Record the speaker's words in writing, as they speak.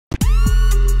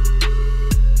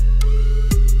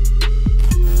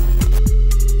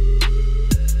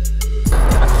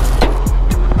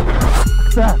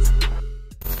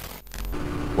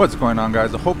What's going on,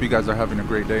 guys? I hope you guys are having a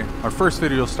great day. Our first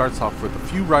video starts off with a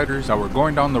few riders that were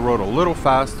going down the road a little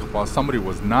fast while somebody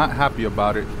was not happy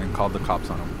about it and called the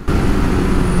cops on them.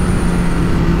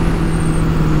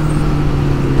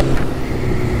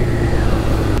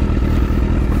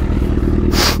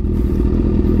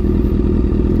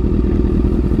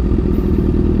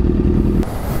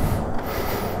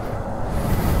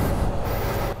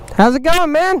 How's it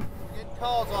going, man? Getting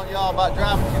calls on y'all about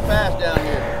driving too fast down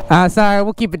here. Sorry,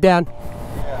 we'll keep it down.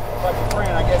 Yeah, about your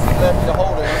friend, I guess he left you to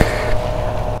hold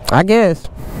it. I guess.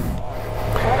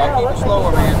 I'll keep it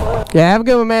slower, man. Yeah, have a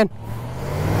good one, man.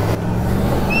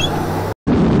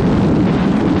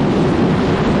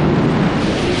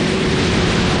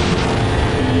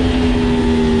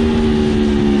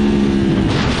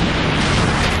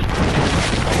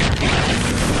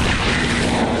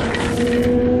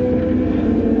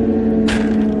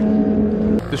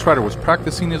 This rider was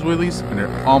practicing his wheelies and it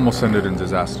almost ended in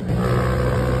disaster.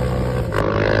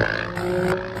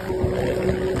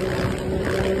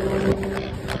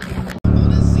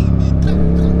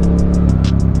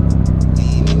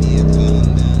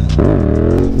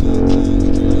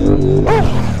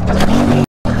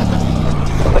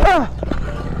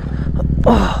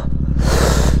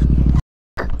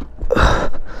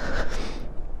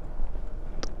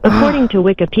 According to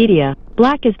Wikipedia,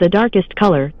 black is the darkest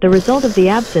color, the result of the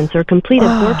absence or complete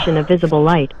absorption of visible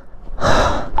light.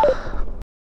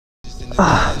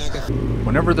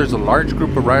 Whenever there's a large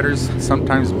group of riders,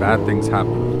 sometimes bad things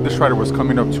happen. This rider was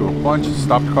coming up to a bunch of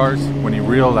stopped cars when he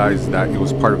realized that it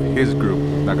was part of his group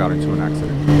that got into an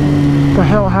accident. What the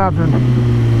hell happened?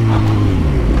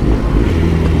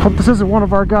 Hope this isn't one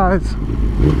of our guys.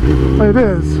 It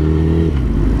is.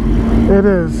 It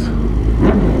is.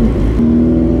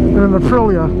 In an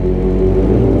Aprilia.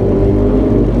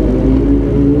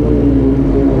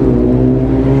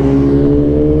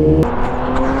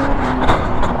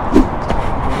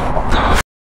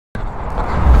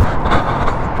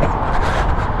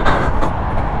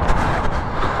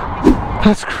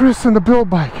 That's Chris in the build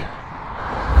bike.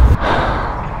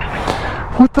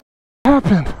 What the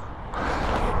happened?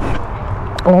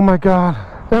 Oh my god.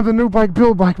 And the new bike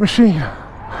build bike machine.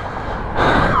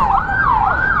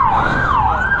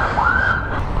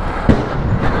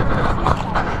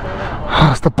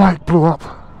 The bike blew up.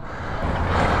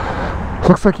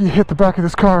 Looks like he hit the back of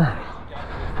this car.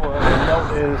 The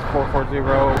note is 440. It's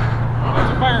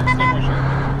a fire extinguisher.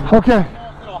 Okay.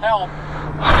 It'll help.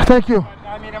 Thank you.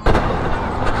 I mean,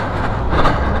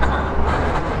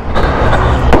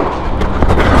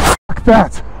 Fuck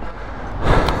that.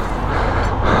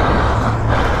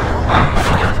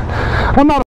 I'm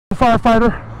not a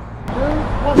firefighter.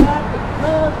 What happened?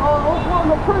 Man,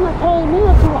 the Aprilia came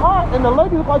in too hot, and the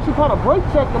lady looked like she kind of brake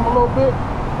checked him a little bit.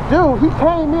 Dude, he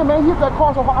came in, man, he hit that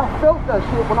car so hard. I felt that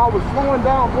shit when I was slowing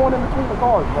down, going in between the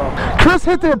cars, bro. Chris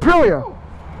hit the Aprilia.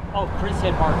 oh, Chris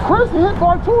hit bar two. Chris hit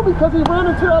bar two because he ran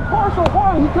into that car so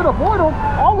hard and he could avoid him.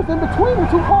 I was in between the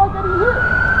two cars that he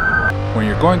hit. When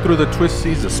you're going through the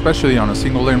twisties, especially on a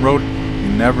single lane road, you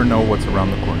never know what's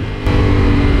around the corner.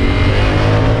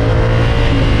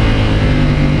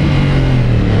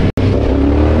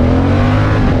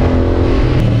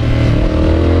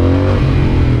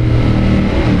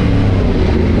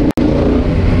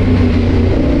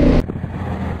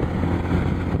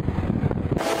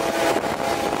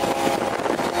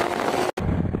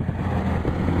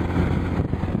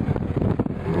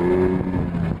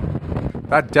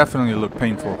 That definitely looked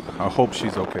painful. I hope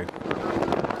she's okay.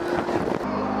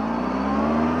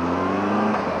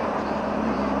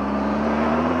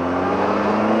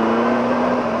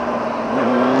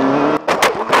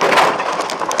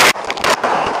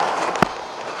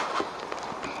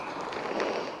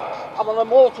 I'm on the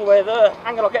motorway there.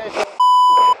 I'm gonna get this.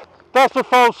 That's a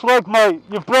false leg, mate.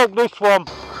 You broke this one.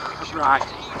 That's right.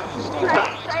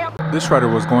 This rider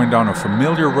was going down a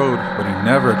familiar road, but he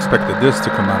never expected this to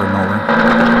come out of nowhere.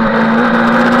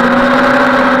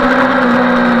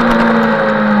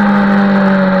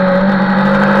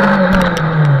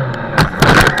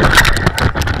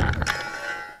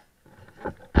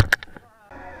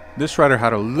 This rider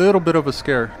had a little bit of a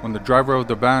scare when the driver of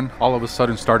the van all of a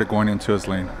sudden started going into his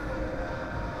lane.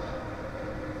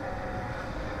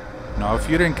 Now, if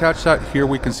you didn't catch that, here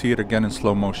we can see it again in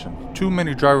slow motion. Too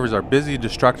many drivers are busy,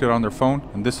 distracted on their phone,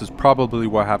 and this is probably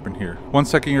what happened here. 1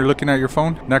 second you're looking at your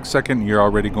phone, next second you're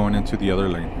already going into the other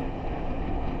lane.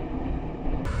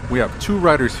 We have two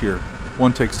riders here.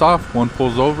 One takes off, one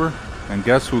pulls over, and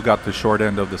guess who got the short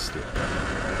end of the stick?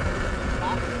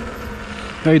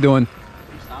 How you doing?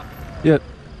 You stopped? Yeah.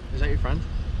 Is that your friend?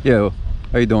 Yeah.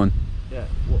 How you doing? Yeah.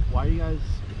 Why are you guys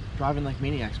driving like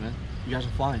maniacs, man. You guys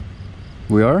are flying.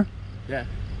 We are? Yeah.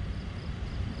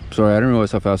 Sorry, I didn't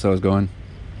realize how fast I was going.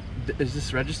 Is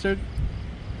this registered?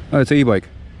 Oh, it's an e-bike.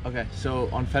 Okay, so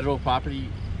on federal property,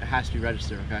 it has to be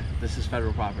registered, okay? This is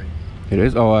federal property. It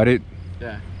is? Oh, I didn't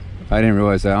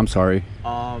realize that. I'm sorry.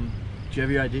 Do you have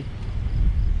your ID?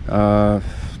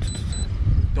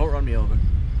 Don't run me over.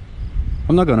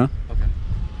 I'm not gonna. Okay.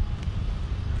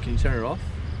 Can you turn it off?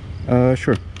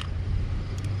 Sure.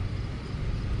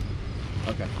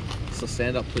 Okay. So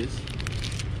stand up, please.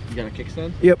 You got a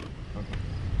kickstand? Yep. Okay.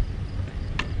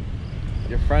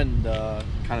 Your friend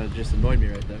kind of just annoyed me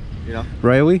right there, you know?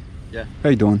 Riley? Yeah. How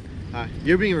you doing? Hi.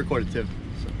 You're being recorded too.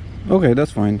 So. Okay,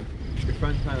 that's fine. Your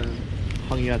friend kind of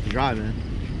hung you out to dry, man.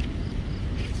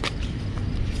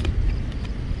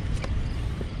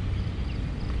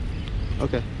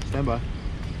 Okay, stand by.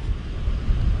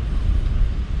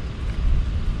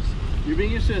 You're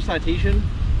being issued a citation,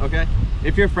 okay?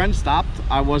 If your friend stopped,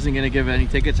 I wasn't gonna give any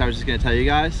tickets. I was just gonna tell you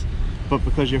guys. But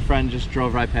because your friend just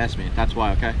drove right past me, that's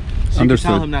why, okay? So Understood. you can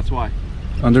tell him that's why.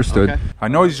 Understood. Okay? I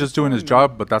know he's just doing his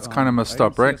job, but that's kind of messed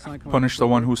up, right? Punish the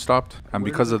one who stopped. And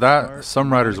because of that,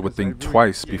 some riders would think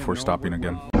twice before stopping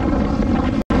again.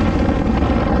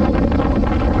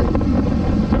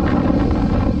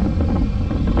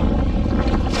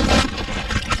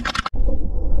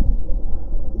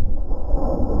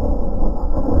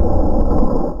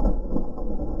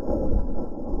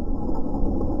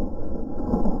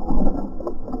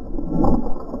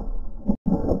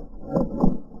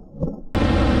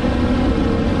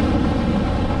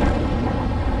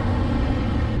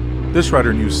 This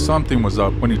rider knew something was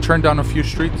up when he turned down a few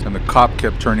streets and the cop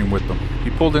kept turning with him.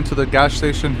 He pulled into the gas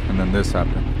station and then this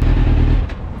happened.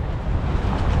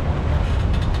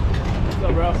 What's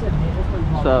up, bro?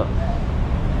 What's up?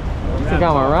 You think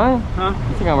I'm gonna run? Huh?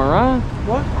 You think I'm gonna run?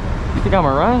 What? You think I'm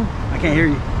gonna run? I can't hear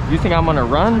you. You think I'm gonna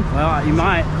run? Well, you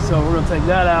might. So we're gonna take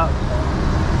that out.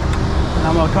 And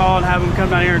I'm gonna call and have them come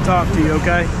down here and talk to you,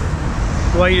 okay?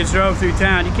 The way you just drove through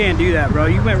town, you can't do that, bro.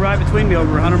 You went right between me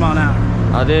over 100 miles an hour.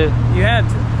 I did. You had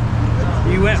to.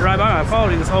 You went right by me. I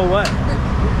followed you this whole way.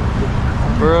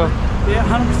 Bro. Yeah,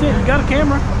 100%. You got a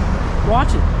camera.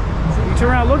 Watch it. You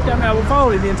turn around and looked at me, I will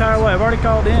follow you the entire way. I've already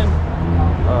called in.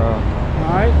 All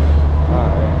right?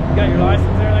 You got your license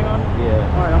and everything on? Yeah.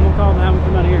 All right, I'm gonna call them and have them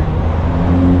come out here.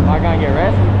 Am I gonna get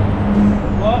arrested?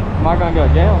 What? Am I gonna go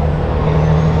to jail?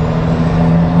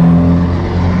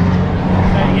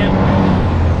 Say it again.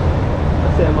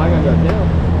 I said, am I gonna go to jail?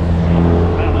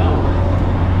 I don't know.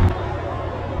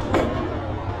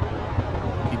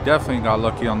 He definitely got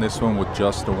lucky on this one with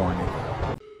just a warning.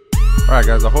 Alright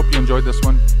guys, I hope you enjoyed this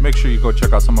one. Make sure you go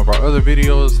check out some of our other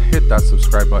videos. Hit that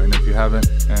subscribe button if you haven't.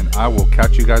 And I will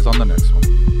catch you guys on the next one.